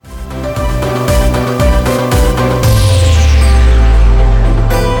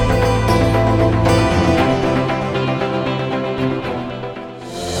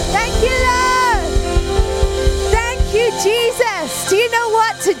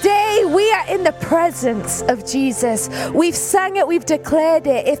are in the presence of Jesus. We've sang it, we've declared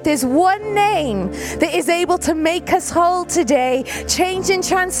it. If there's one name that is able to make us whole today, change and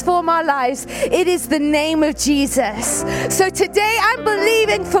transform our lives, it is the name of Jesus. So today I'm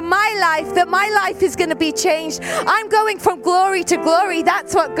believing for my life that my life is going to be changed. I'm going from glory to glory.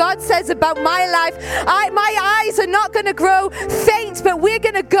 That's what God says about my life. My eyes are not going to grow faint, but we're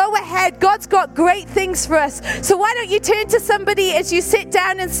going to go ahead. God's got great things for us. So why don't you turn to somebody as you sit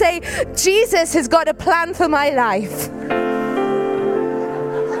down and say, Jesus has got a plan for my life.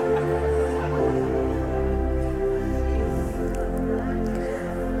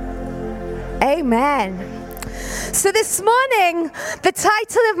 Amen. So this morning, the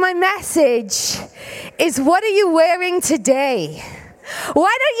title of my message is, what are you wearing today?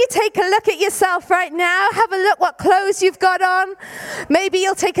 Why don't you take a look at yourself right now? Have a look what clothes you've got on. Maybe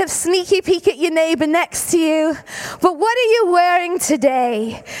you'll take a sneaky peek at your neighbor next to you. But what are you wearing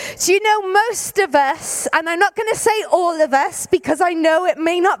today? Do you know, most of us, and I'm not going to say all of us because I know it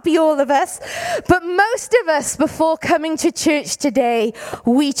may not be all of us, but most of us before coming to church today,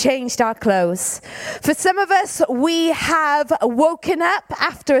 we changed our clothes. For some of us, we have woken up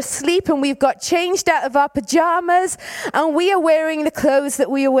after a sleep and we've got changed out of our pajamas and we are wearing the clothes that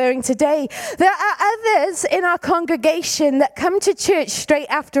we are wearing today. There are others in our congregation that come to church straight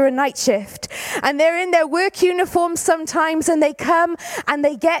after a night shift, and they're in their work uniforms sometimes, and they come and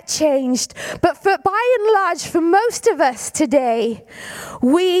they get changed. But by and large, for most of us today,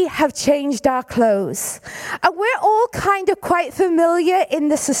 we have changed our clothes. And we're all kind of quite familiar in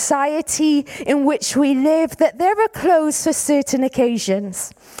the society in which we live that there are clothes for certain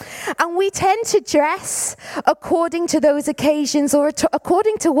occasions. And we tend to dress according to those occasions or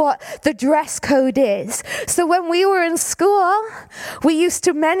according to what the dress code is. So when we were in school,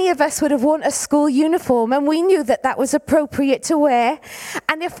 many of us would have worn a school uniform, and we knew that that was appropriate to wear.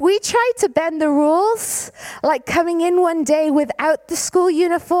 And if we tried to bend the rules, like coming in one day without the school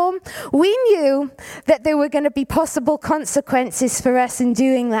uniform, we knew that there were going to be possible consequences for us in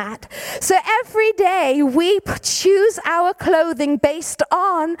doing that. So every day we choose our clothing based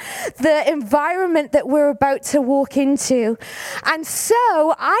on the environment that we're about to walk into. And so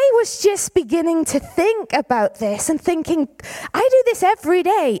I was just beginning to think about this and thinking, I do this every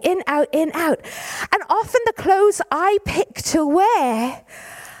day, in, out, in, out. And often the clothes I pick to wear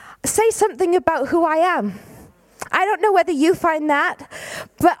say something about who I am. I don't know whether you find that,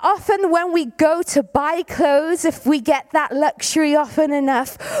 but often when we go to buy clothes, if we get that luxury often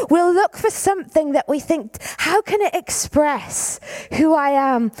enough, we'll look for something that we think, how can it express who I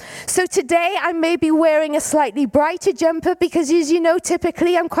am? So today I may be wearing a slightly brighter jumper because, as you know,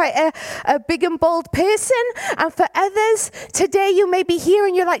 typically I'm quite a big and bold person. And for others, today you may be here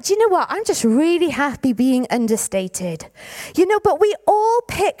and you're like, do you know what? I'm just really happy being understated. You know, but we all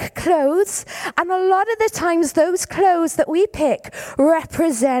pick clothes, and a lot of the times those clothes that we pick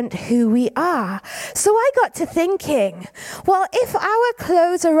represent who we are. So I got to thinking, well, if our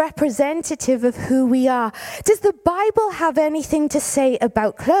clothes are representative of who we are, does the Bible have anything to say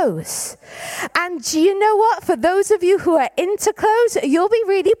about clothes? And do you know what? For those of you who are into clothes, you'll be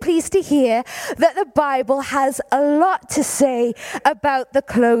really pleased to hear that the Bible has a lot to say about the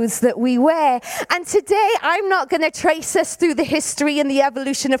clothes that we wear. And today, I'm not going to trace us through the history and the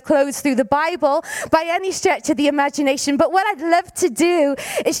evolution of clothes through the Bible by any stretch of the imagination, but what I'd love to do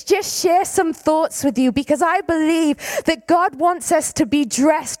is just share some thoughts with you, because I believe that God wants us to be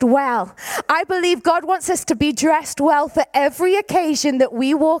dressed well. I believe God wants us to be dressed well for every occasion that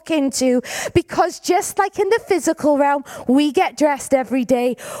we walk into, because just like in the physical realm, we get dressed every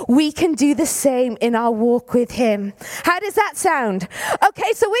day. We can do the same in our walk with Him. How does that sound?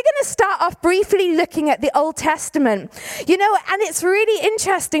 Okay, so we're going to start off briefly looking at the Old Testament. You know, and it's really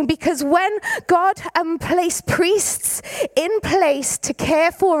interesting because when God placed priests in place to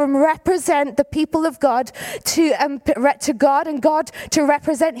care for and represent the people of God to God, and God to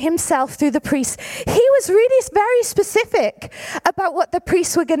represent Himself through the priests, He was really very specific about what the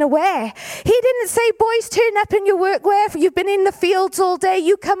priests were going to wear. He didn't say, boys, turn up in your workwear, you've been in the fields all day,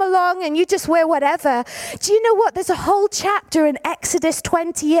 you come along and you just wear whatever. Do you know what? There's a whole chapter in Exodus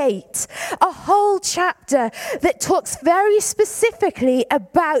 28, a whole chapter that talks very specifically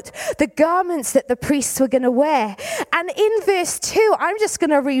about the garments that the priests were going to wear. And in verse 2, I'm just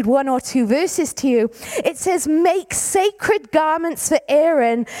going to read one or two verses to you. It says, make sacred garments for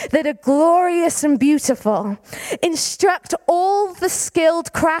Aaron that are glorious and beautiful. Instruct all the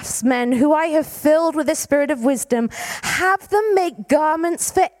skilled craftsmen who I have filled with the spirit of wisdom. Have them make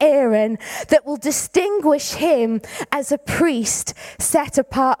garments for Aaron that will distinguish him as a priest set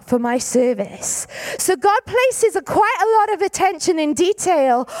apart for my service. So God places quite a lot of attention in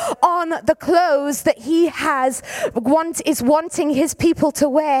detail on the clothes that he is wanting his people to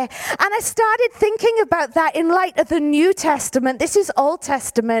wear. And I started thinking about that in light of the New Testament. This is Old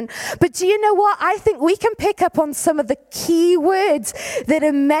Testament. But do you know what? I think we can pick up on some of the key words that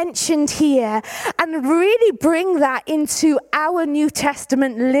are mentioned here and really bring that into our New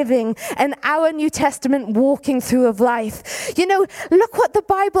Testament living and our New Testament walking through of life. You know, look what the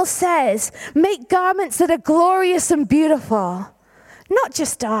Bible says. Make garments that are glorious and beautiful. Not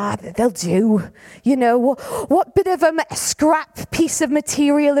just, they'll do. You know, what bit of a scrap piece of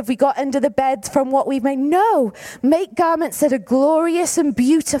material have we got under the bed from what we've made? No, make garments that are glorious and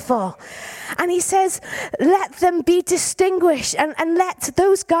beautiful. And he says, let them be distinguished and let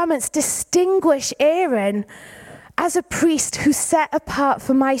those garments distinguish Aaron as a priest who's set apart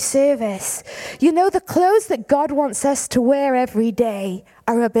for my service. You know, the clothes that God wants us to wear every day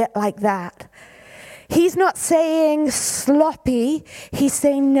are a bit like that. He's not saying sloppy. He's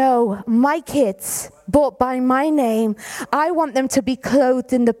saying, no, my kids, bought by my name, I want them to be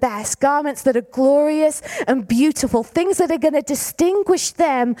clothed in the best, garments that are glorious and beautiful, things that are going to distinguish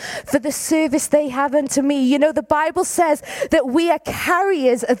them for the service they have unto me. You know, the Bible says that we are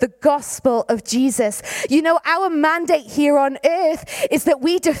carriers of the gospel of Jesus. You know, our mandate here on earth is that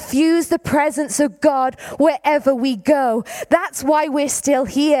we diffuse the presence of God wherever we go. That's why we're still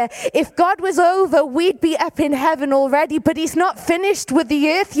here. If God was over, we'd be up in heaven already, but he's not finished with the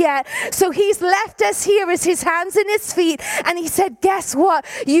earth yet. So he's left us here as his hands and his feet, and he said, guess what?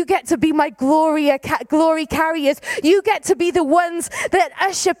 You get to be my glory carriers. You get to be the ones that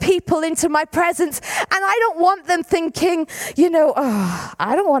usher people into my presence. And I don't want them thinking, you know, oh,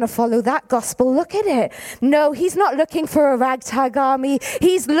 I don't want to follow that gospel. Look at it. No, he's not looking for a ragtag army.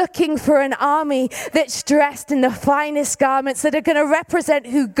 He's looking for an army that's dressed in the finest garments that are going to represent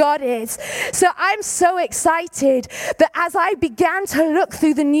who God is. So I'm so excited that as I began to look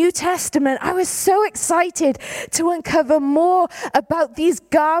through the New Testament, I was so excited to uncover more about these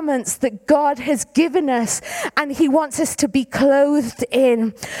garments that God has given us and he wants us to be clothed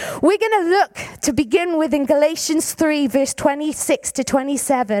in. We're going to look to begin with in Galatians 3 verse 26 to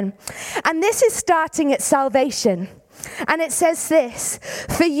 27. And this is starting at salvation. And it says this,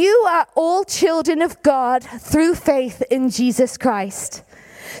 for you are all children of God through faith in Jesus Christ.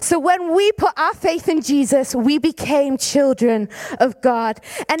 So when we put our faith in Jesus, we became children of God.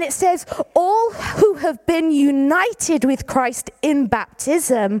 And it says, all who have been united with Christ in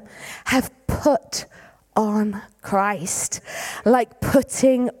baptism have put on Christ, like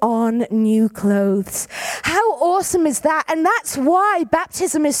putting on new clothes. How awesome is that? And that's why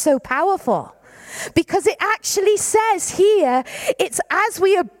baptism is so powerful. Because it actually says here, it's as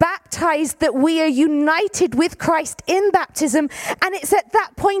we are baptized that we are united with Christ in baptism. And it's at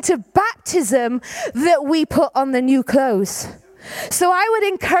that point of baptism that we put on the new clothes. So I would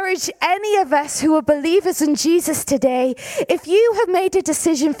encourage any of us who are believers in Jesus today, if you have made a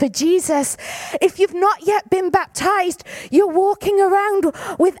decision for Jesus, if you've not yet been baptized, you're walking around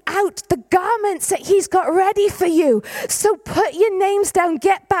without the garments that he's got ready for you. So put your names down,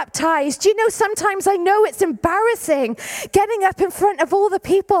 get baptized. You know, sometimes I know it's embarrassing getting up in front of all the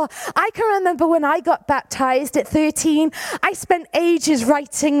people. I can remember when I got baptized at 13, I spent ages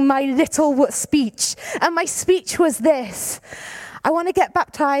writing my little speech. And my speech was this: I want to get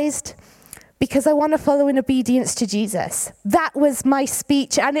baptized because I want to follow in obedience to Jesus. That was my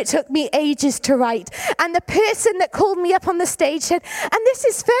speech, and it took me ages to write. And the person that called me up on the stage said, and this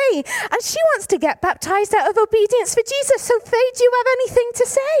is Faye, and she wants to get baptized out of obedience for Jesus. So Faye, do you have anything to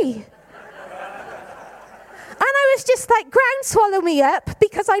say? And I was just like, ground swallow me up,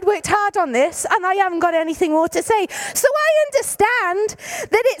 because I'd worked hard on this and I haven't got anything more to say. So I understand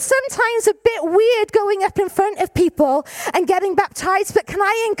that it's sometimes a bit weird going up in front of people and getting baptized, but can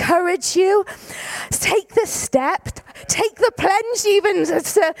I encourage you? Take the step, take the plunge, even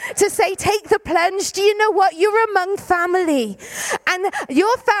to say take the plunge. Do you know what? You're among family. And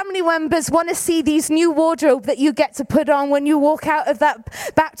your family members want to see these new wardrobe that you get to put on when you walk out of that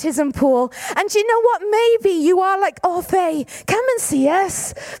baptism pool. And you know what? Maybe you are like, oh, Faye, come and see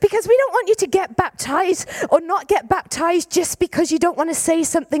us, because we don't want you to get baptized or not get baptized just because you don't want to say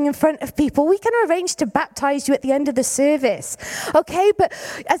something in front of people. We can arrange to baptize you at the end of the service. Okay, but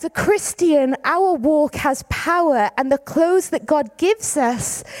as a Christian, our walk has power, and the clothes that God gives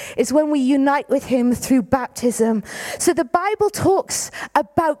us is when we unite with him through baptism. So the Bible talks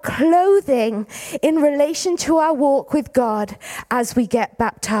about clothing in relation to our walk with God as we get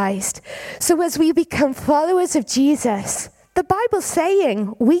baptized. So as we become followers of Jesus, the Bible's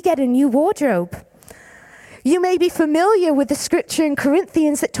saying we get a new wardrobe. You may be familiar with the scripture in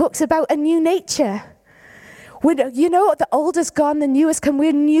Corinthians that talks about a new nature. You know, the old is gone, the new has come.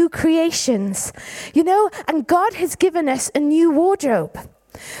 We're new creations, you know, and God has given us a new wardrobe.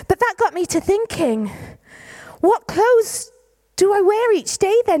 But that got me to thinking, what clothes do I wear each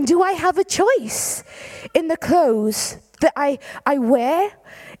day then? Do I have a choice in the clothes that I wear?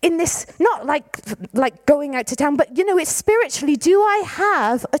 In this, not like going out to town, but you know, it's spiritually, do I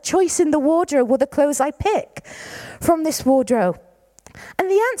have a choice in the wardrobe or the clothes I pick from this wardrobe? And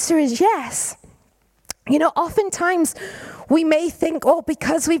the answer is yes. You know, oftentimes we may think, oh,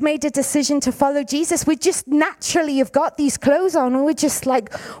 because we've made a decision to follow Jesus, we just naturally have got these clothes on and we're just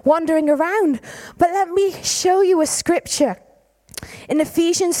like wandering around. But let me show you a scripture in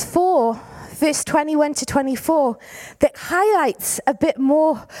Ephesians 4, verse 21 to 24, that highlights a bit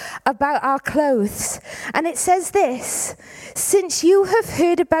more about our clothes. And it says this: since you have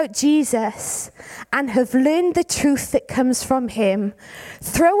heard about Jesus and have learned the truth that comes from him,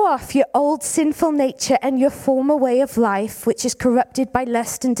 throw off your old sinful nature and your former way of life, which is corrupted by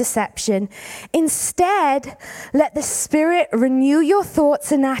lust and deception. Instead, let the Spirit renew your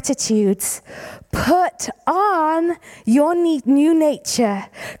thoughts and attitudes. Put on your new nature,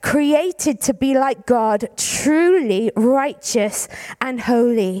 created to be like God, truly righteous and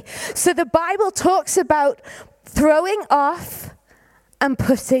holy. So the Bible talks about throwing off and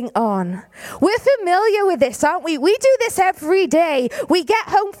putting on. We're familiar with this, aren't we? We do this every day. We get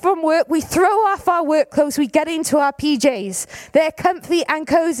home from work, we throw off our work clothes, we get into our PJs. They're comfy and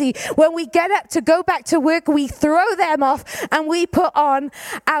cozy. When we get up to go back to work, we throw them off and we put on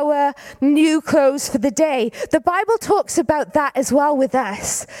our new clothes for the day. The Bible talks about that as well with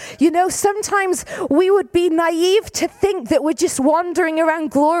us. You know, sometimes we would be naive to think that we're just wandering around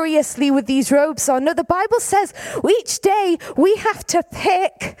gloriously with these robes on. No, the Bible says each day we have to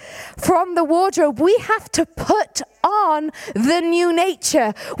pick from the wardrobe. We have to put on the new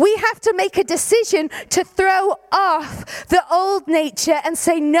nature. We have to make a decision to throw off the old nature and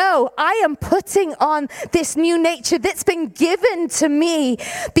say, no, I am putting on this new nature that's been given to me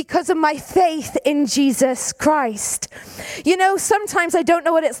because of my faith in Jesus Christ. You know, sometimes, I don't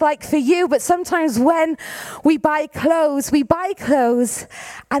know what it's like for you, but sometimes when we buy clothes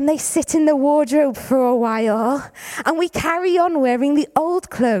and they sit in the wardrobe for a while and we carry on wearing the old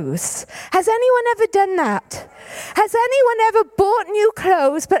clothes. Has anyone ever done that? Has anyone ever bought new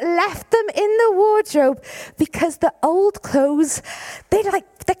clothes but left them in the wardrobe because the old clothes, they're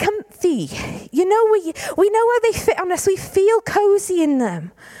comfy. You know, we know how they fit on us. We feel cozy in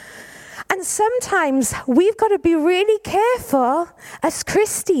them. And sometimes we've got to be really careful as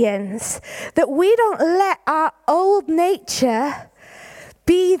Christians that we don't let our old nature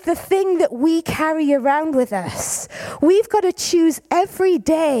be the thing that we carry around with us. We've got to choose every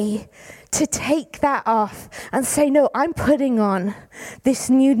day to take that off and say, no, I'm putting on this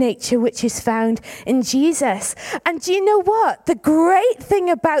new nature which is found in Jesus. And do you know what? The great thing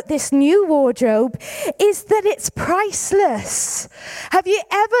about this new wardrobe is that it's priceless. Have you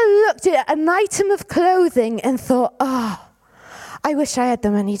ever looked at an item of clothing and thought, oh, I wish I had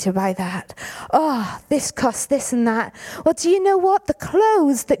the money to buy that. Oh, this costs this and that. Well, do you know what? The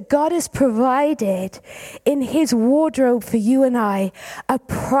clothes that God has provided in his wardrobe for you and I are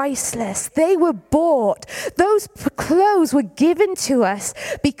priceless. They were bought. Those clothes were given to us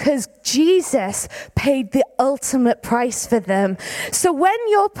because Jesus paid the ultimate price for them. So when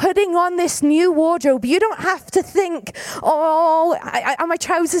you're putting on this new wardrobe, you don't have to think, oh, are my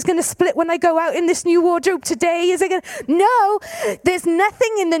trousers going to split when I go out in this new wardrobe today? Is it going to? No. There's nothing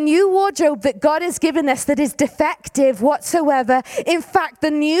in the new wardrobe that God has given us that is defective whatsoever. In fact, the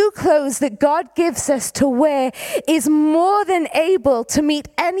new clothes that God gives us to wear is more than able to meet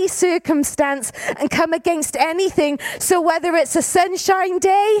any circumstance and come against anything. So whether it's a sunshine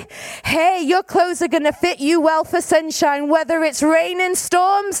day, hey, your clothes are going to fit you well for sunshine. Whether it's rain and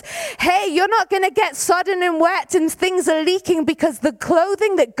storms, hey, you're not going to get sodden and wet and things are leaking, because the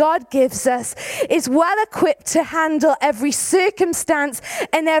clothing that God gives us is well equipped to handle every circumstance circumstance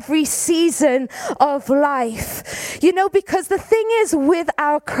and every season of life. You know, because the thing is with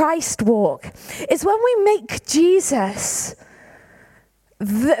our Christ walk is when we make Jesus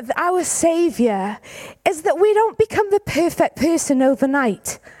our Savior, is that we don't become the perfect person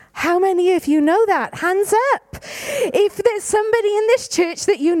overnight. How many of you know that? Hands up. If there's somebody in this church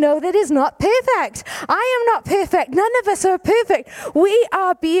that you know that is not perfect. I am not perfect. None of us are perfect. We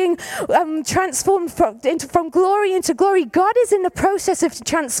are being transformed from glory into glory. God is in the process of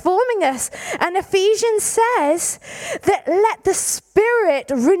transforming us. And Ephesians says that let the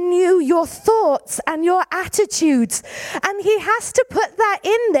Spirit renew your thoughts and your attitudes. And he has to put that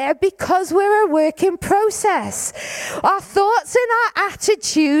in there because we're a work in process. Our thoughts and our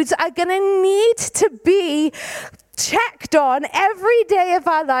attitudes are going to need to be checked on every day of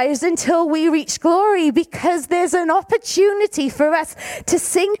our lives until we reach glory, because there's an opportunity for us to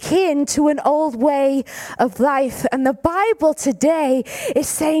sink into an old way of life. And the Bible today is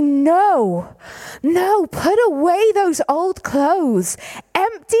saying, no, put away those old clothes.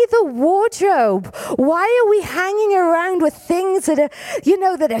 Empty the wardrobe. Why are we hanging around with things that are,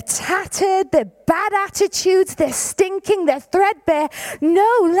 that are tattered, they're bad attitudes, they're stinking, they're threadbare?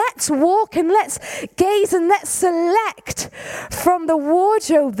 No, let's walk and let's gaze and let's select from the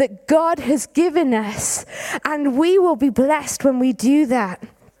wardrobe that God has given us. And we will be blessed when we do that.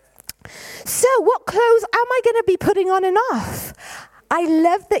 So what clothes am I going to be putting on and off? I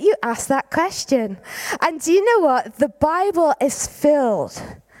love that you asked that question. And do you know what? The Bible is filled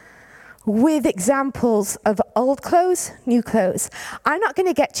with examples of old clothes, new clothes. I'm not going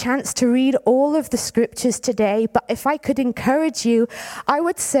to get a chance to read all of the scriptures today, but if I could encourage you, I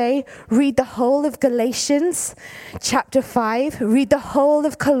would say read the whole of Galatians chapter 5, read the whole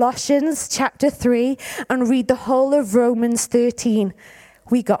of Colossians chapter 3, and read the whole of Romans 13.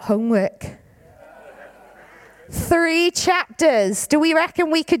 We got homework. 3 chapters. Do we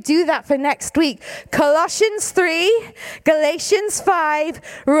reckon we could do that for next week? Colossians 3, Galatians 5,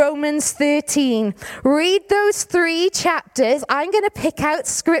 Romans 13. Read those 3 chapters. I'm going to pick out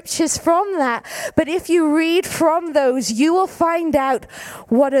scriptures from that. But if you read from those, you will find out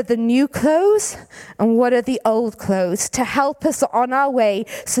what are the new clothes and what are the old clothes to help us on our way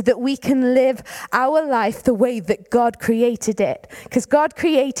so that we can live our life the way that God created it. Because God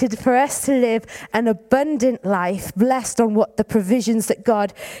created for us to live an abundant life, blessed on what the provisions that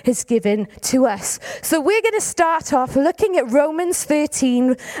God has given to us. So we're going to start off looking at Romans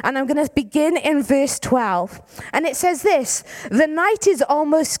 13, and I'm going to begin in verse 12. And it says this: the night is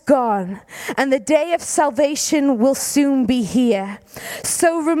almost gone, and the day of salvation will soon be here.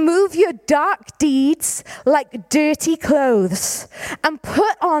 So remove your dark deeds like dirty clothes, and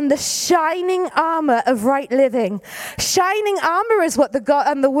put on the shining armor of right living. Shining armor is what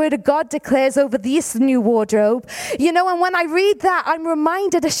the word of God declares over this new wardrobe. And when I read that, I'm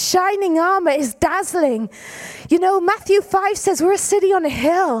reminded a shining armor is dazzling. Matthew 5 says we're a city on a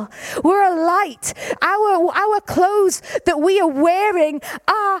hill. We're a light. Our clothes that we are wearing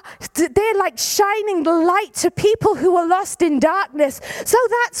they're like shining light to people who are lost in darkness. So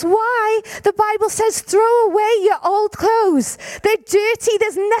that's why the Bible says throw away your old clothes. They're dirty.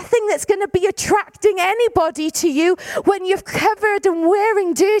 There's nothing that's going to be attracting anybody to you when you're covered and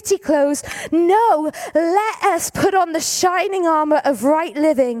wearing dirty clothes. No, let us put on the shining armor of right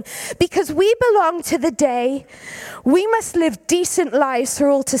living, because we belong to the day. We must live decent lives for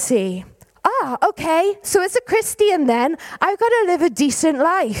all to see. Okay, so as a Christian then, I've got to live a decent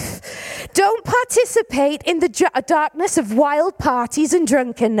life. Don't participate in the darkness of wild parties and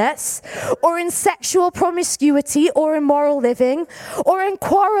drunkenness, or in sexual promiscuity, or immoral living, or in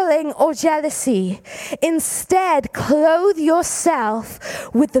quarreling or jealousy. Instead, clothe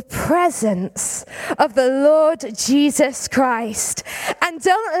yourself with the presence of the Lord Jesus Christ. And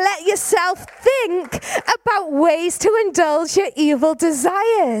don't let yourself think about ways to indulge your evil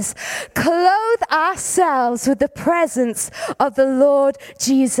desires. Clothe ourselves with the presence of the Lord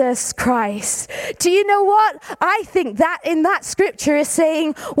Jesus Christ. Do you know what? I think that in that scripture is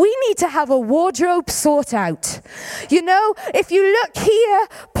saying we need to have a wardrobe sort out. If you look here,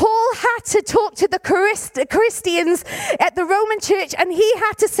 Paul had to talk to the Christians at the Roman church, and he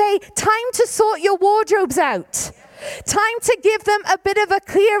had to say, time to sort your wardrobes out. Time to give them a bit of a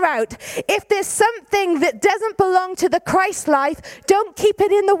clear out. If there's something that doesn't belong to the Christ life, don't keep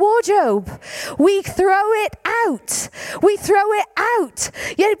it in the wardrobe. We throw it out. We throw it out.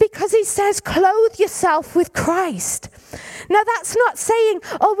 Because he says, clothe yourself with Christ. Now that's not saying,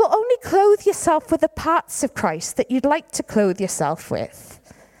 well, only clothe yourself with the parts of Christ that you'd like to clothe yourself with.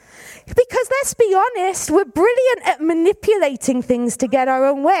 Because let's be honest, we're brilliant at manipulating things to get our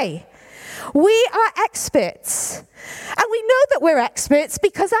own way. We are experts. And we know that we're experts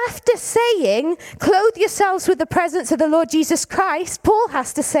because after saying, clothe yourselves with the presence of the Lord Jesus Christ, Paul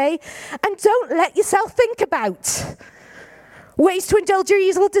has to say, and don't let yourself think about ways to indulge your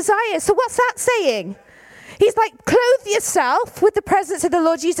evil desires. So what's that saying? He's like, clothe yourself with the presence of the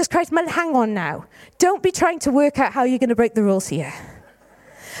Lord Jesus Christ. Well, hang on now. Don't be trying to work out how you're going to break the rules here.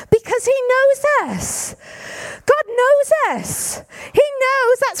 Because he knows us. God knows us. He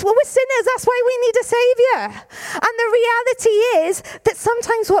knows that's what we're sinners. That's why we need a savior. And the reality is that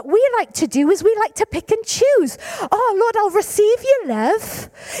sometimes what we like to do is we like to pick and choose. Oh, Lord, I'll receive your love.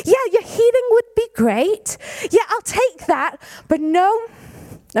 Yeah, your healing would be great. Yeah, I'll take that. But no,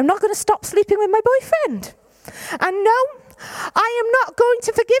 I'm not going to stop sleeping with my boyfriend. And no, I am not going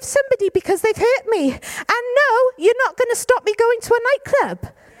to forgive somebody because they've hurt me. And no, you're not going to stop me going to a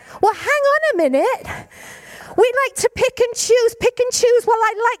nightclub. Well, hang on a minute. We like to pick and choose. Well,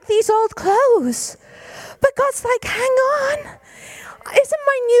 I like these old clothes. But God's like, hang on. Isn't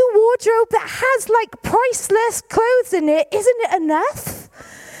my new wardrobe that has like priceless clothes in it, isn't it enough?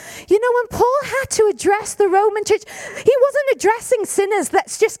 You know, when Paul had to address the Roman church, he wasn't addressing sinners.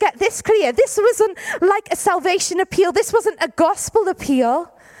 Let's just get this clear. This wasn't like a salvation appeal. This wasn't a gospel appeal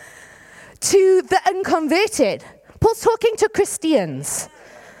to the unconverted. Paul's talking to Christians.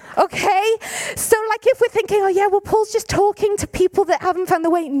 Okay? So like if we're thinking, oh yeah, well, Paul's just talking to people that haven't found the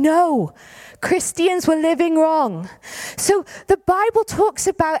way. No. Christians were living wrong. So the Bible talks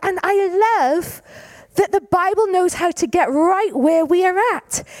about, and I love that the Bible knows how to get right where we are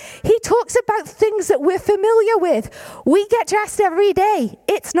at. He talks about things that we're familiar with. We get dressed every day.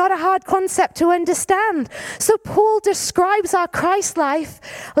 It's not a hard concept to understand. So Paul describes our Christ life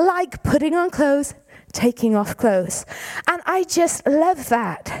like putting on clothes, taking off clothes. And I just love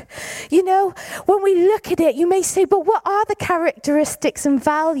that. You know, when we look at it, you may say, but what are the characteristics and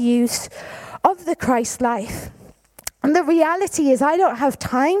values of the Christ life? And the reality is I don't have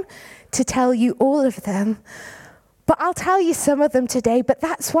time to tell you all of them, but I'll tell you some of them today. But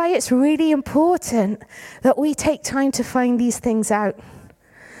that's why it's really important that we take time to find these things out.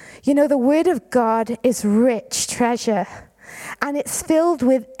 You know, the Word of God is rich treasure, and it's filled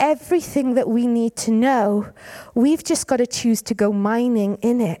with everything that we need to know. We've just got to choose to go mining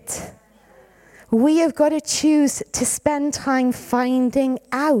in it. We have got to choose to spend time finding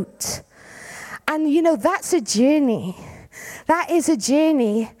out. And, you know, that's a journey. That is a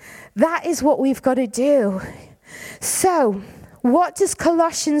journey. That is what we've got to do. So, what does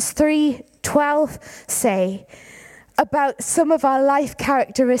Colossians 3:12 say about some of our life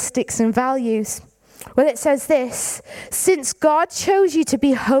characteristics and values? Well, it says this: since God chose you to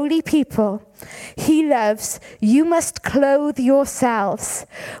be holy people he loves, you must clothe yourselves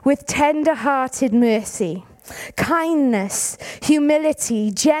with tender-hearted mercy, kindness,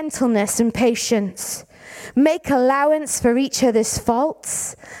 humility, gentleness, and patience. Make allowance for each other's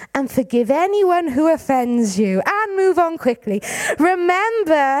faults and forgive anyone who offends you. And move on quickly.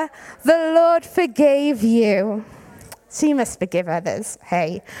 Remember, the Lord forgave you. So you must forgive others.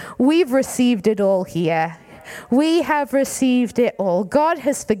 Hey, we've received it all here. We have received it all. God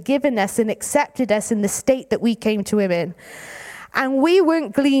has forgiven us and accepted us in the state that we came to him in. And we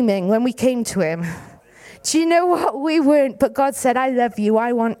weren't gleaming when we came to him. Do you know what? We weren't, but God said, I love you,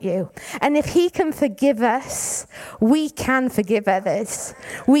 I want you. And if he can forgive us, we can forgive others.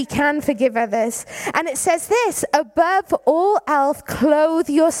 We can forgive others. And it says this: above all else, clothe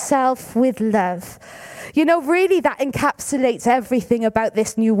yourself with love. You know, really that encapsulates everything about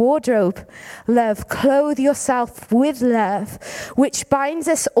this new wardrobe. Love. Clothe yourself with love, which binds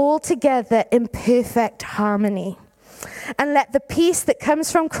us all together in perfect harmony. And let the peace that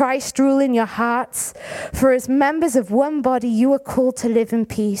comes from Christ rule in your hearts. For as members of one body, you are called to live in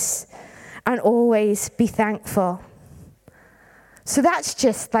peace and always be thankful. So that's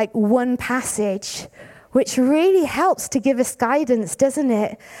just like one passage, which really helps to give us guidance, doesn't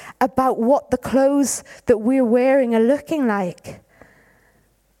it, about what the clothes that we're wearing are looking like.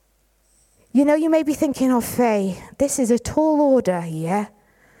 You know, you may be thinking, oh, Faye, this is a tall order here.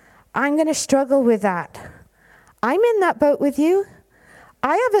 I'm going to struggle with that. I'm in that boat with you.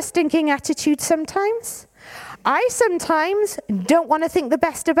 I have a stinking attitude sometimes. I sometimes don't want to think the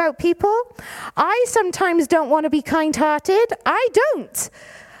best about people. I sometimes don't want to be kind-hearted. I don't.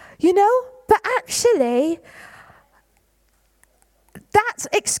 You know, but actually, that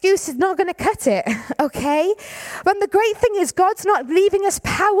excuse is not going to cut it, okay? And the great thing is God's not leaving us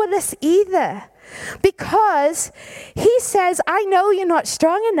powerless either. Because he says, I know you're not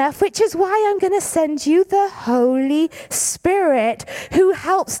strong enough, which is why I'm going to send you the Holy Spirit who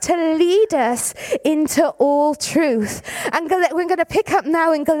helps to lead us into all truth. And we're going to pick up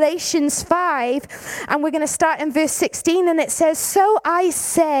now in Galatians 5, and we're going to start in verse 16, and it says, so I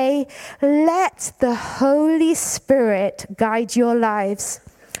say, let the Holy Spirit guide your lives.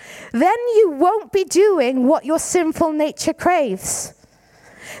 Then you won't be doing what your sinful nature craves.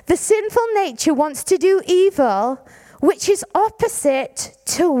 The sinful nature wants to do evil, which is opposite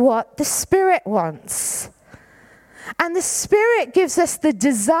to what the Spirit wants. And the Spirit gives us the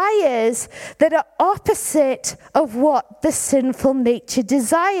desires that are opposite of what the sinful nature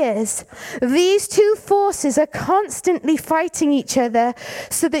desires. These two forces are constantly fighting each other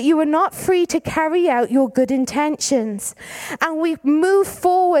so that you are not free to carry out your good intentions. And we move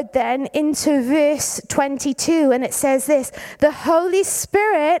forward then into verse 22, and it says this, the Holy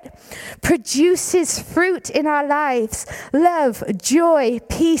Spirit produces fruit in our lives: love, joy,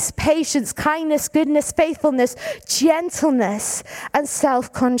 peace, patience, kindness, goodness, faithfulness, gentleness, and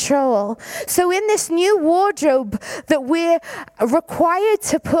self-control. So in this new wardrobe that we're required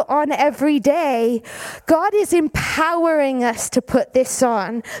to put on every day, God is empowering us to put this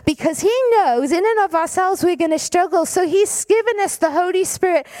on because he knows in and of ourselves we're going to struggle. So he's given us the Holy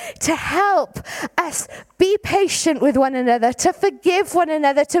Spirit to help us be patient with one another, to forgive one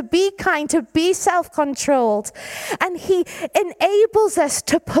another, to be kind, to be self-controlled. And he enables us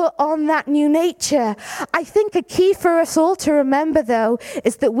to put on that new nature. I think a key for us all to remember, though,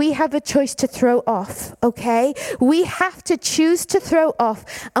 is that we have a choice to throw off, okay? We have to choose to throw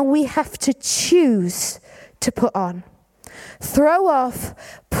off, and we have to choose to put on. Throw off,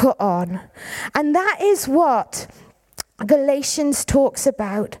 put on. And that is what Galatians talks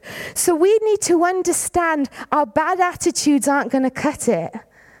about. So we need to understand our bad attitudes aren't going to cut it.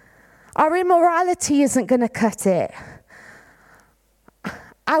 Our immorality isn't going to cut it.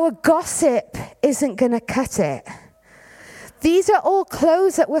 Our gossip isn't going to cut it. These are all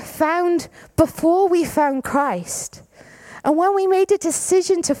clothes that were found before we found Christ. And when we made a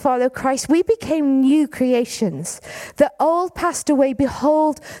decision to follow Christ, we became new creations. The old passed away,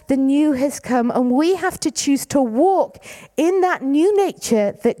 behold, the new has come. And we have to choose to walk in that new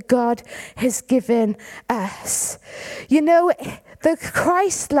nature that God has given us. You know, the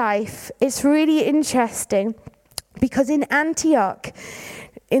Christ life is really interesting because in Antioch,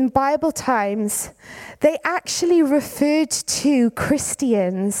 in Bible times, they actually referred to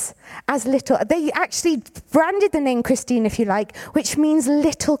Christians as little. They actually branded the name Christian, if you like, which means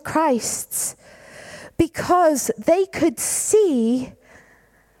little Christs, because they could see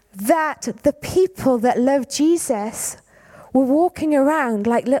that the people that loved Jesus were walking around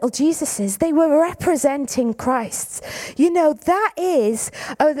like little Jesuses. They were representing Christ. You know, that is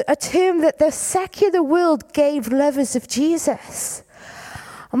a term that the secular world gave lovers of Jesus.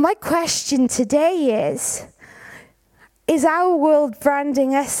 And my question today is our world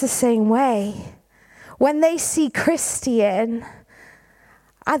branding us the same way? When they see Christian,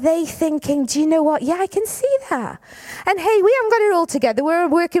 are they thinking, do you know what? Yeah, I can see that. And hey, we haven't got it all together. We're a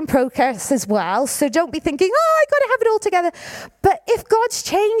work in progress as well. So don't be thinking, oh, I got to have it all together. But if God's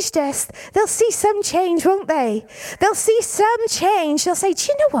changed us, they'll see some change, won't they? They'll see some change. They'll say, do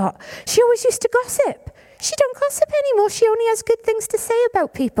you know what? She always used to gossip. She don't gossip anymore. She only has good things to say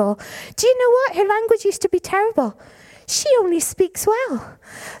about people. Do you know what? Her language used to be terrible. She only speaks well.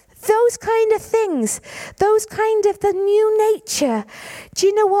 Those kind of things, those kind of the new nature. Do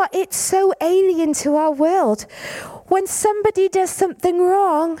you know what? It's so alien to our world. When somebody does something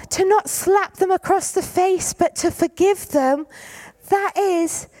wrong, to not slap them across the face, but to forgive them, that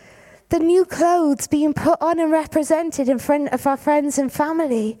is the new clothes being put on and represented in front of our friends and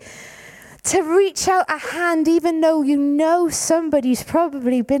family. To reach out a hand, even though you know somebody's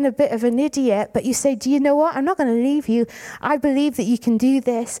probably been a bit of an idiot, but you say, do you know what? I'm not going to leave you. I believe that you can do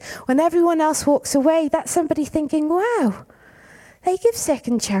this. When everyone else walks away, that's somebody thinking, wow, they give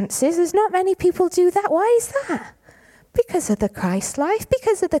second chances. There's not many people do that. Why is that? Because of the Christ life,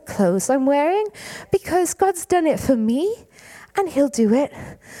 because of the clothes I'm wearing, because God's done it for me, and he'll do it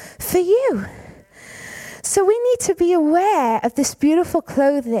for you. So we need to be aware of this beautiful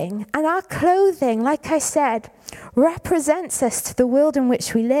clothing. And our clothing, like I said, represents us to the world in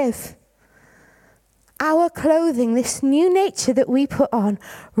which we live. Our clothing, this new nature that we put on,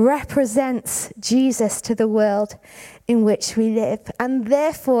 represents Jesus to the world in which we live. And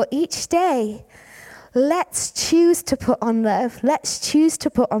therefore, each day, let's choose to put on love. Let's choose to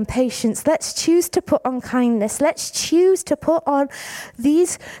put on patience. Let's choose to put on kindness. Let's choose to put on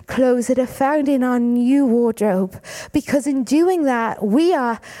these clothes that are found in our new wardrobe. Because in doing that, we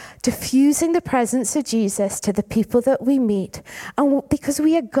are diffusing the presence of Jesus to the people that we meet. And because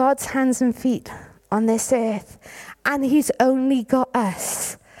we are God's hands and feet on this earth, and he's only got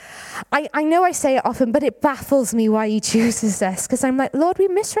us. I know I say it often, but it baffles me why he chooses us, because I'm like, Lord, we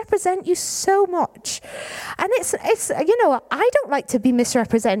misrepresent you so much. And it's I don't like to be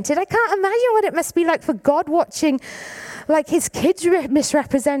misrepresented. I can't imagine what it must be like for God watching like his kids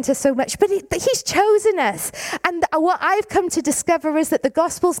misrepresent us so much, but he's chosen us. And what I've come to discover is that the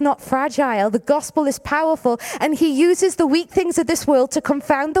gospel's not fragile. The gospel is powerful, and he uses the weak things of this world to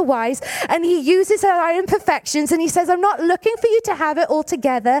confound the wise, and he uses our imperfections, and he says, I'm not looking for you to have it all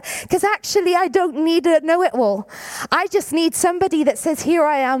together, because actually I don't need to know it all. I just need somebody that says, here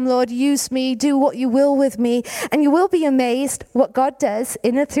I am, Lord, use me, do what you will with me. And you will be amazed what God does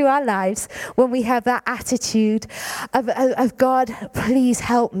in and through our lives when we have that attitude of God, please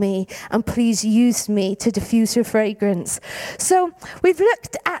help me and please use me to diffuse your fragrance. So we've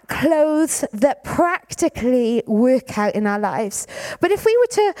looked at clothes that practically work out in our lives. But if we were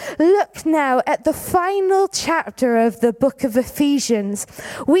to look now at the final chapter of the book of Ephesians,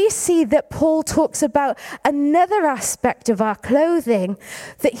 we see that Paul talks about another aspect of our clothing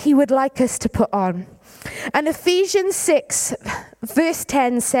that he would like us to put on. And Ephesians 6 verse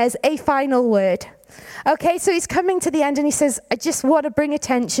 10 says a final word. Okay, so he's coming to the end and he says, I just want to bring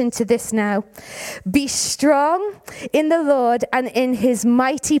attention to this now. Be strong in the Lord and in his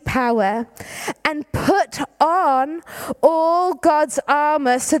mighty power, and put on all God's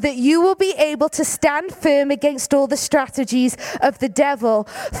armor so that you will be able to stand firm against all the strategies of the devil.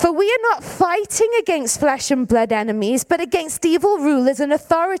 For we are not fighting against flesh and blood enemies, but against evil rulers and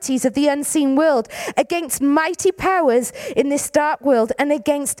authorities of the unseen world, against mighty powers in this dark world, and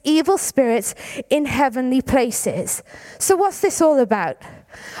against evil spirits in heavenly places. So what's this all about?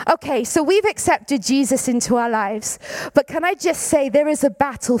 Okay, so we've accepted Jesus into our lives, but can I just say there is a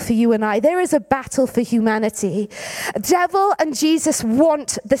battle for you and I. There is a battle for humanity. Devil and Jesus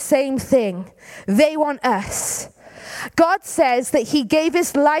want the same thing. They want us. God says that he gave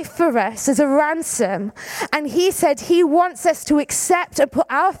his life for us as a ransom, and he said he wants us to accept and put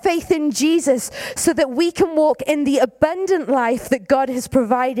our faith in Jesus so that we can walk in the abundant life that God has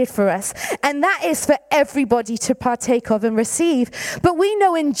provided for us, and that is for everybody to partake of and receive. But we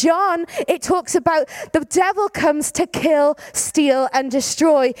know in John it talks about the devil comes to kill, steal, and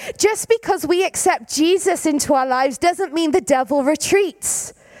destroy. Just because we accept Jesus into our lives doesn't mean the devil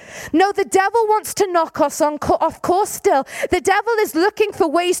retreats. No, the devil wants to knock us off course still. The devil is looking for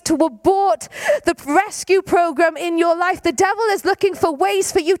ways to abort the rescue program in your life. The devil is looking for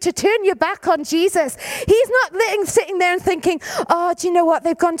ways for you to turn your back on Jesus. He's not sitting there and thinking, oh, do you know what?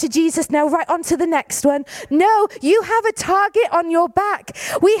 They've gone to Jesus now, right on to the next one. No, you have a target on your back.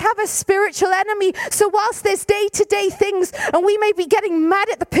 We have a spiritual enemy. So whilst there's day-to-day things and we may be getting mad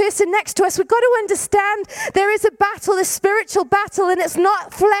at the person next to us, we've got to understand there is a battle, a spiritual battle, and it's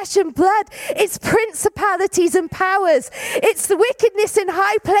not flesh and blood. It's principalities and powers. It's the wickedness in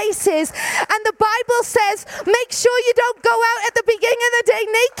high places. And the Bible says, make sure you don't go out at the beginning of the day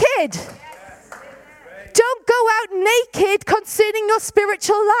naked. Don't go out naked concerning your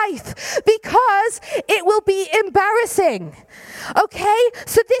spiritual life, because it will be embarrassing. Okay?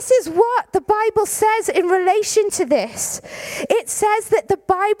 So this is what the Bible says in relation to this. It says that the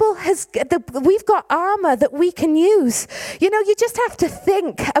Bible we've got armor that we can use. You know, you just have to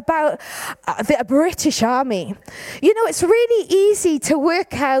think about the British Army. You know, it's really easy to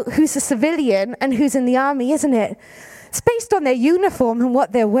work out who's a civilian and who's in the army, isn't it? It's based on their uniform and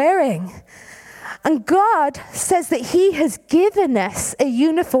what they're wearing. And God says that he has given us a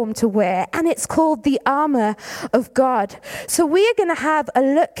uniform to wear, and it's called the armor of God. So we are going to have a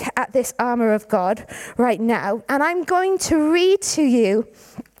look at this armor of God right now, and I'm going to read to you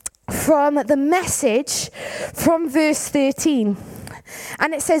from the Message from verse 13.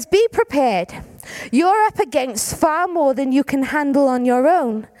 And it says, be prepared. You're up against far more than you can handle on your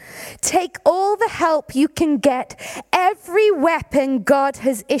own. Take all the help you can get, every weapon God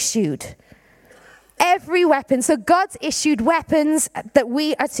has issued. Every weapon. So God's issued weapons that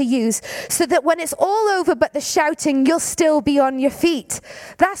we are to use, so that when it's all over but the shouting, you'll still be on your feet.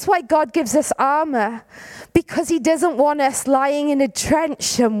 That's why God gives us armor, because he doesn't want us lying in a trench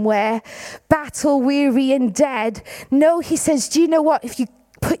somewhere, battle weary and dead. No, he says, do you know what? If you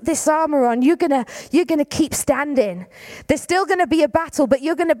put this armor on. You're gonna keep standing. There's still gonna be a battle, but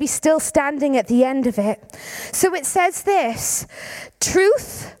you're gonna be still standing at the end of it. So it says this: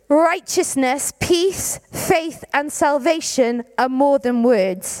 truth, righteousness, peace, faith, and salvation are more than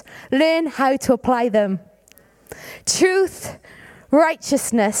words. Learn how to apply them. Truth,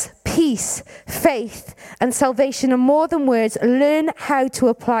 righteousness, peace, faith, and salvation are more than words. Learn how to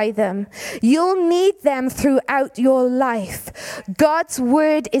apply them. You'll need them throughout your life. God's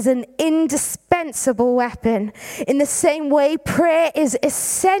word is an indispensable weapon. In the same way, prayer is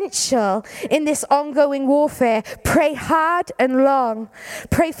essential in this ongoing warfare. Pray hard and long.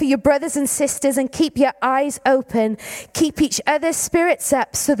 Pray for your brothers and sisters and keep your eyes open. Keep each other's spirits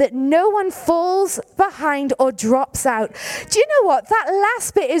up so that no one falls behind or drops out. Do you know what? That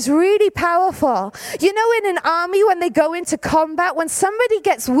last bit is really powerful. You know, in an army, when they go into combat, when somebody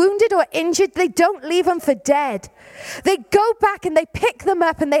gets wounded or injured, they don't leave them for dead. They go back and they pick them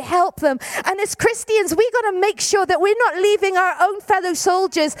up and they help them. And as Christians, we got to make sure that we're not leaving our own fellow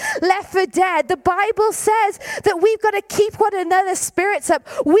soldiers left for dead. The Bible says that we've got to keep one another's spirits up.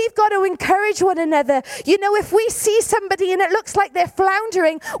 We've got to encourage one another. You know, if we see somebody and it looks like they're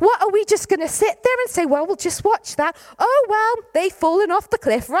floundering, what are we just going to sit there and say, well, we'll just watch that? Oh, well, they've fallen off the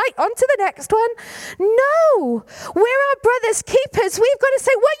cliff. Right, on to the next one. No, we're our brother's keepers. We've got to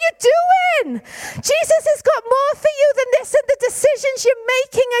say, what are you doing? Jesus has got more for you than this, and the decisions you're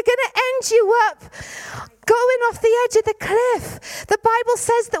making are going to end you up going off the edge of the cliff. The Bible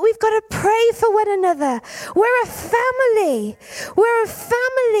says that we've got to pray for one another. We're a family. We're a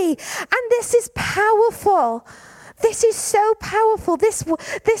family. And this is powerful. This is so powerful. This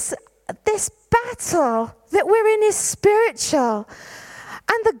battle that we're in is spiritual.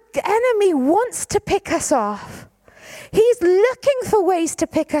 And the enemy wants to pick us off. He's looking for ways to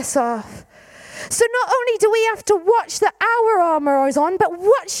pick us off. So not only do we have to watch that our armor is on, but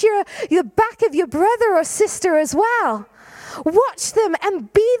watch the back of your brother or sister as well. Watch them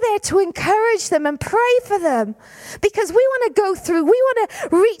and be there to encourage them and pray for them. Because we want to go through, we want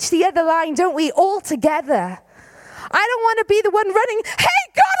to reach the other line, don't we, all together. I don't want to be the one running, hey,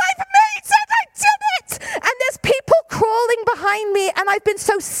 God, I've made it, I did it. And there's people crawling behind me, and I've been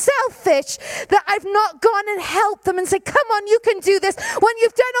so selfish that I've not gone and helped them and said, come on, you can do this. When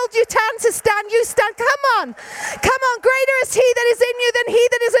you've done all you can to stand, you stand. Come on. Come on, greater is he that is in you than he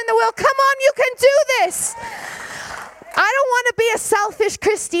that is in the world. Come on, you can do this. I don't want to be a selfish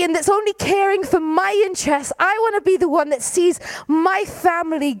Christian that's only caring for my interests. I want to be the one that sees my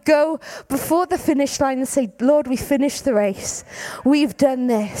family go before the finish line and say, Lord, we finished the race. We've done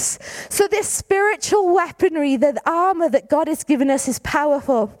this. So this spiritual weaponry, the armor that God has given us is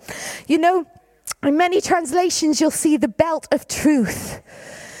powerful. You know, in many translations, you'll see the belt of truth.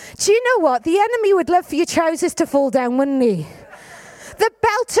 Do you know what? The enemy would love for your trousers to fall down, wouldn't he? The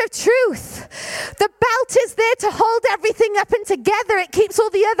belt of truth. The belt is there to hold everything up and together. It keeps all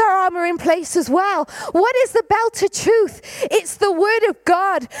the other armor in place as well. What is the belt of truth? It's the word of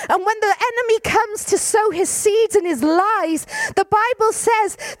God. And when the enemy comes to sow his seeds and his lies, the Bible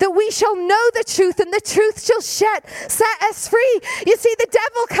says that we shall know the truth and the truth shall set us free. You see, the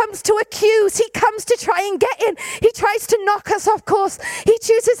devil comes to accuse. He comes to try and get in. He tries to knock us off course. He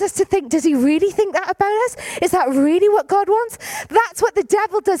chooses us to think, does he really think that about us? Is that really what God wants? That's what the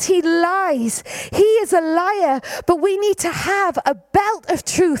devil does. He lies. He is a liar. But we need to have a belt of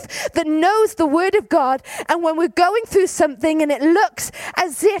truth that knows the word of God. And when we're going through something and it looks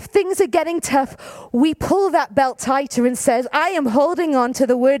as if things are getting tough, we pull that belt tighter and says, I am holding on to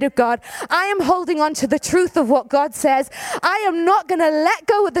the word of God. I am holding on to the truth of what God says. I am not going to let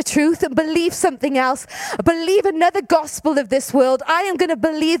go of the truth and believe something else, believe another gospel of this world. I am going to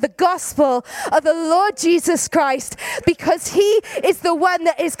believe the gospel of the Lord Jesus Christ, because he is the one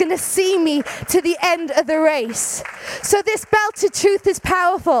that is going to see me to the end of the race. So this belt of truth is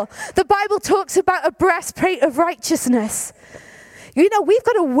powerful. The Bible talks about a breastplate of righteousness. You know, we've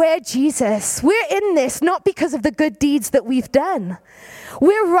got to wear Jesus. We're in this not because of the good deeds that we've done.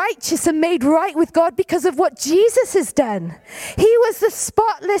 We're righteous and made right with God because of what Jesus has done. He was the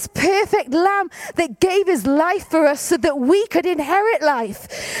spotless, perfect lamb that gave his life for us so that we could inherit life.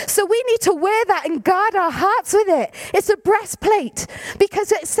 So we need to wear that and guard our hearts with it. It's a breastplate,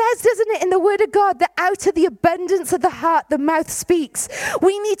 because it says, doesn't it, in the word of God, that out of the abundance of the heart, the mouth speaks.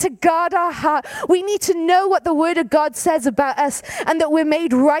 We need to guard our heart. We need to know what the word of God says about us and that we're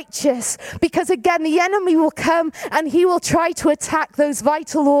made righteous, because again, the enemy will come and he will try to attack those body's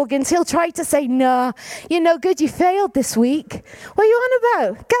vital organs. He'll try to say, nah, you're no good, you failed this week. What are you on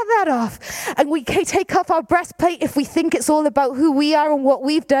about? Get that off. And we take off our breastplate if we think it's all about who we are and what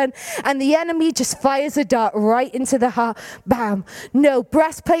we've done, and the enemy just fires a dart right into the heart. Bam. No,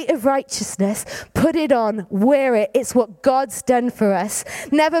 breastplate of righteousness. Put it on. Wear it. It's what God's done for us.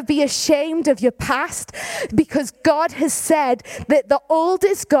 Never be ashamed of your past, because God has said that the old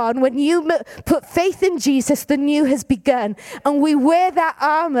is gone. When you put faith in Jesus, the new has begun. And we wear that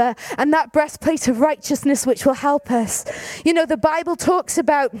armor and that breastplate of righteousness, which will help us. You know, the Bible talks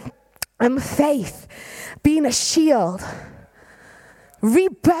about faith being a shield.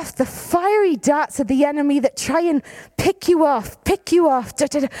 Rebuff the fiery darts of the enemy that try and pick you off.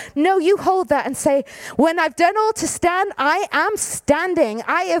 No, you hold that and say, when I've done all to stand, I am standing.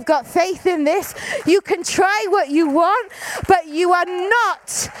 I have got faith in this. You can try what you want, but you are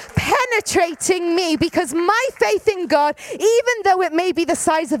not penetrating me, because my faith in God, even though it may be the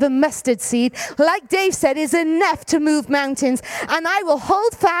size of a mustard seed, like Dave said, is enough to move mountains. And I will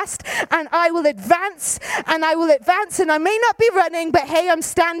hold fast, and I will advance, and I may not be running, but hey, I'm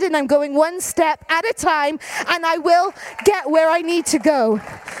standing, I'm going one step at a time, and I will get where I need to go.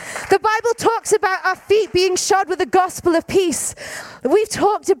 The Bible talks about our feet being shod with the gospel of peace. We've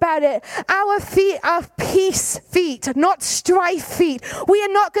talked about it. Our feet are peace feet, not strife feet. We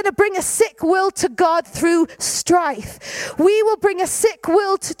are not going to bring a sick will to God through strife. We will bring a sick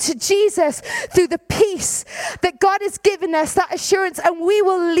will to Jesus through the peace that God has given us, that assurance, and we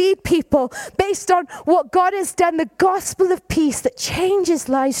will lead people based on what God has done, the gospel of peace that changes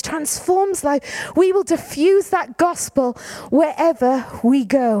lives, transforms life. We will diffuse that gospel wherever we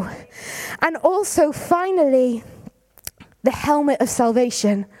go. And also, finally, the helmet of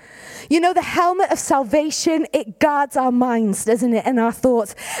salvation. You know, the helmet of salvation, it guards our minds, doesn't it, and our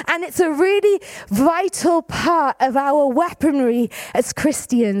thoughts. And it's a really vital part of our weaponry as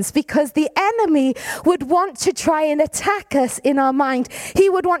Christians, because the enemy would want to try and attack us in our mind. He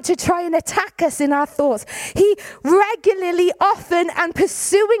would want to try and attack us in our thoughts. He regularly, often, and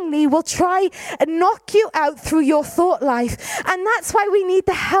pursuingly will try and knock you out through your thought life. And that's why we need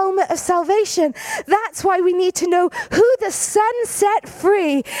the helmet of salvation. That's why we need to know who the Son set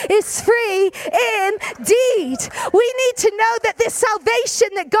free is free indeed. We need to know that this salvation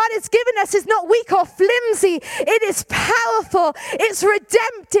that God has given us is not weak or flimsy. It is powerful, it's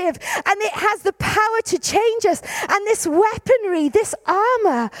redemptive, and it has the power to change us. And this weaponry, this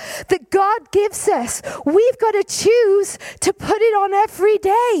armor that God gives us, we've got to choose to put it on every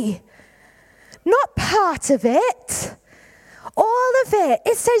day. Not part of it, all of it.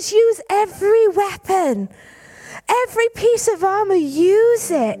 It says use every weapon. Every piece of armor,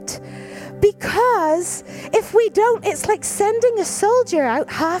 use it. Because if we don't, it's like sending a soldier out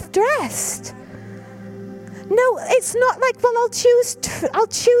half-dressed. No, it's not like, well, I'll choose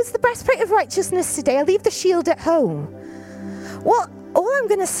the breastplate of righteousness today. I'll leave the shield at home. Well, all I'm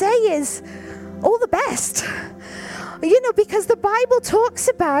going to say is all the best. You know, because the Bible talks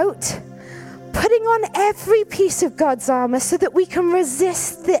about putting on every piece of God's armor so that we can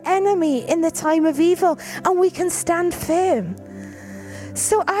resist the enemy in the time of evil and we can stand firm.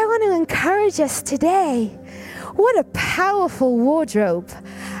 So I want to encourage us today. What a powerful wardrobe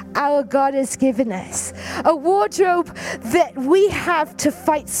our God has given us. A wardrobe that we have to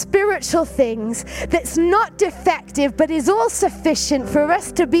fight spiritual things, that's not defective, but is all sufficient for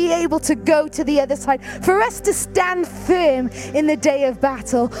us to be able to go to the other side, for us to stand firm in the day of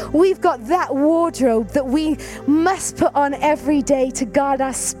battle. We've got that wardrobe that we must put on every day to guard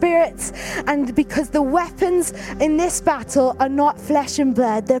our spirits, and because the weapons in this battle are not flesh and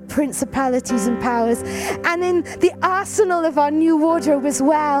blood, they're principalities and powers. And in the arsenal of our new wardrobe as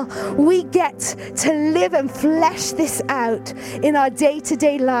well, we get to live and flesh this out in our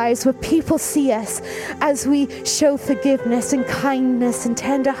day-to-day lives, where people see us as we show forgiveness and kindness and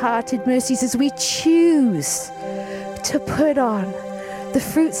tender-hearted mercies, as we choose to put on the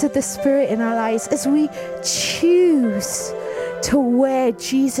fruits of the Spirit in our lives, as we choose to wear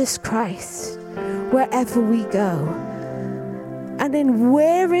Jesus Christ wherever we go. And in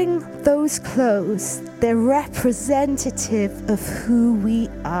wearing those clothes, they're representative of who we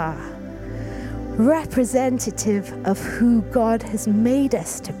are, representative of who God has made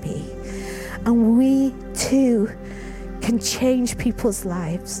us to be. And we too can change people's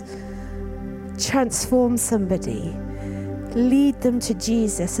lives, transform somebody, lead them to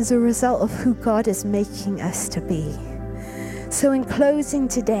Jesus as a result of who God is making us to be. So in closing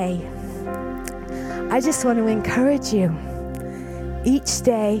today, I just want to encourage you. Each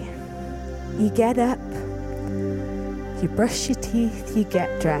day, you get up, you brush your teeth, you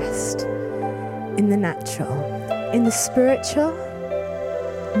get dressed. In the natural. In the spiritual,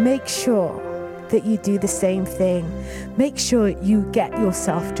 make sure that you do the same thing. Make sure you get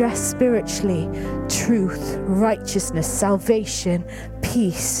yourself dressed spiritually. Truth, righteousness, salvation,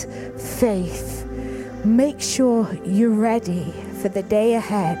 peace, faith. Make sure you're ready for the day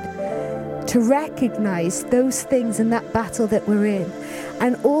ahead to recognize those things in that battle that we're in,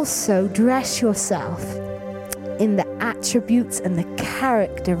 and also dress yourself in the attributes and the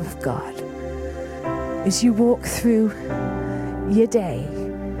character of God as you walk through your day,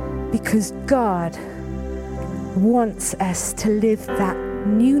 because God wants us to live that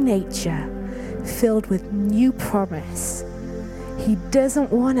new nature filled with new promise. He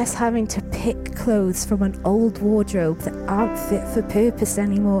doesn't want us having to pick clothes from an old wardrobe that aren't fit for purpose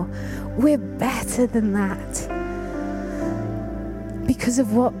anymore. We're better than that because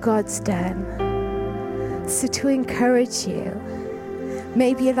of what God's done. So to encourage you,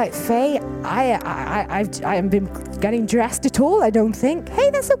 maybe you're like, Faye, I haven't been getting dressed at all, I don't think.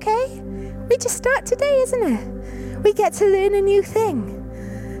 Hey, that's okay. We just start today, isn't it? We get to learn a new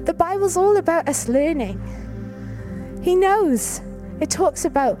thing. The Bible's all about us learning. He knows. It talks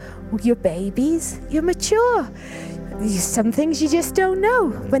about you're babies, you're mature. Some things you just don't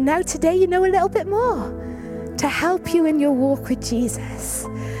know. But now today you know a little bit more to help you in your walk with Jesus.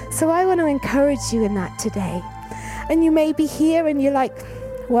 So I want to encourage you in that today. And you may be here and you're like,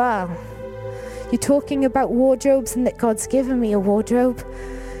 wow, you're talking about wardrobes and that God's given me a wardrobe.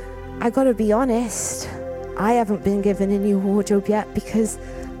 I got to be honest, I haven't been given a new wardrobe yet because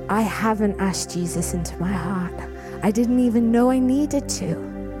I haven't asked Jesus into my heart. I didn't even know I needed to.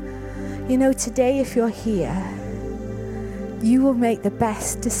 You know, today if you're here, you will make the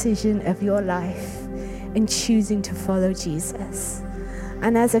best decision of your life in choosing to follow Jesus.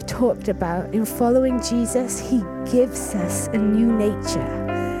 And as I've talked about, in following Jesus, he gives us a new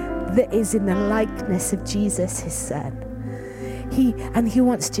nature that is in the likeness of Jesus, his son. He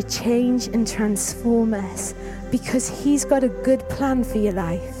wants to change and transform us because he's got a good plan for your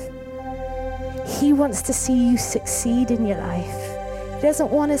life. He wants to see you succeed in your life. He doesn't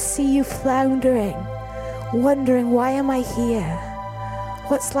want to see you floundering, wondering, why am I here?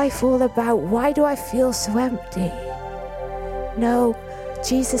 What's life all about? Why do I feel so empty? No,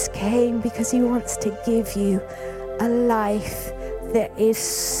 Jesus came because he wants to give you a life that is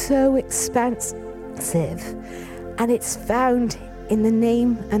so expansive, and it's found in the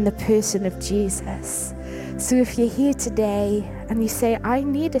name and the person of Jesus. So if you're here today and you say, I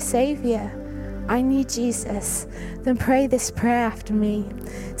need a savior, I need Jesus, then pray this prayer after me.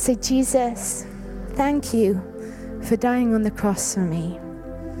 Say, Jesus, thank you for dying on the cross for me.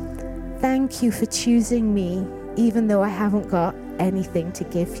 Thank you for choosing me, even though I haven't got anything to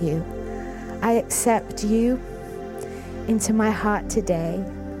give you. I accept you into my heart today.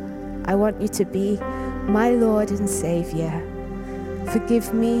 I want you to be my Lord and Savior.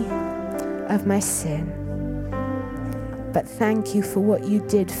 Forgive me of my sin. But thank you for what you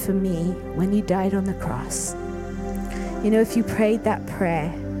did for me when you died on the cross. You know, if you prayed that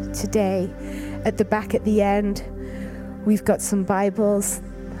prayer today, at the back at the end, we've got some Bibles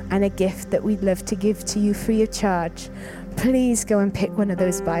and a gift that we'd love to give to you free of charge. Please go and pick one of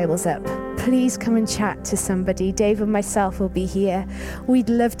those Bibles up. Please come and chat to somebody. Dave and myself will be here. We'd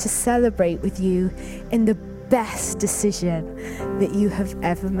love to celebrate with you in the best decision that you have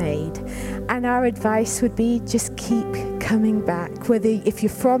ever made. And our advice would be just keep coming back. If you're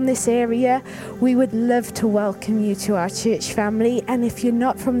from this area, we would love to welcome you to our church family. And if you're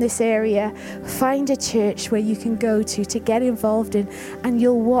not from this area, find a church where you can go to get involved in, and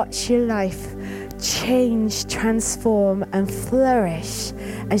you'll watch your life change, transform, and flourish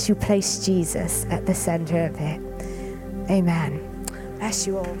as you place Jesus at the center of it. Amen. Bless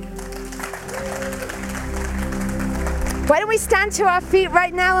you all. Why don't we stand to our feet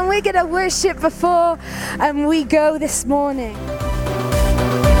right now, and we're going to worship before we go this morning.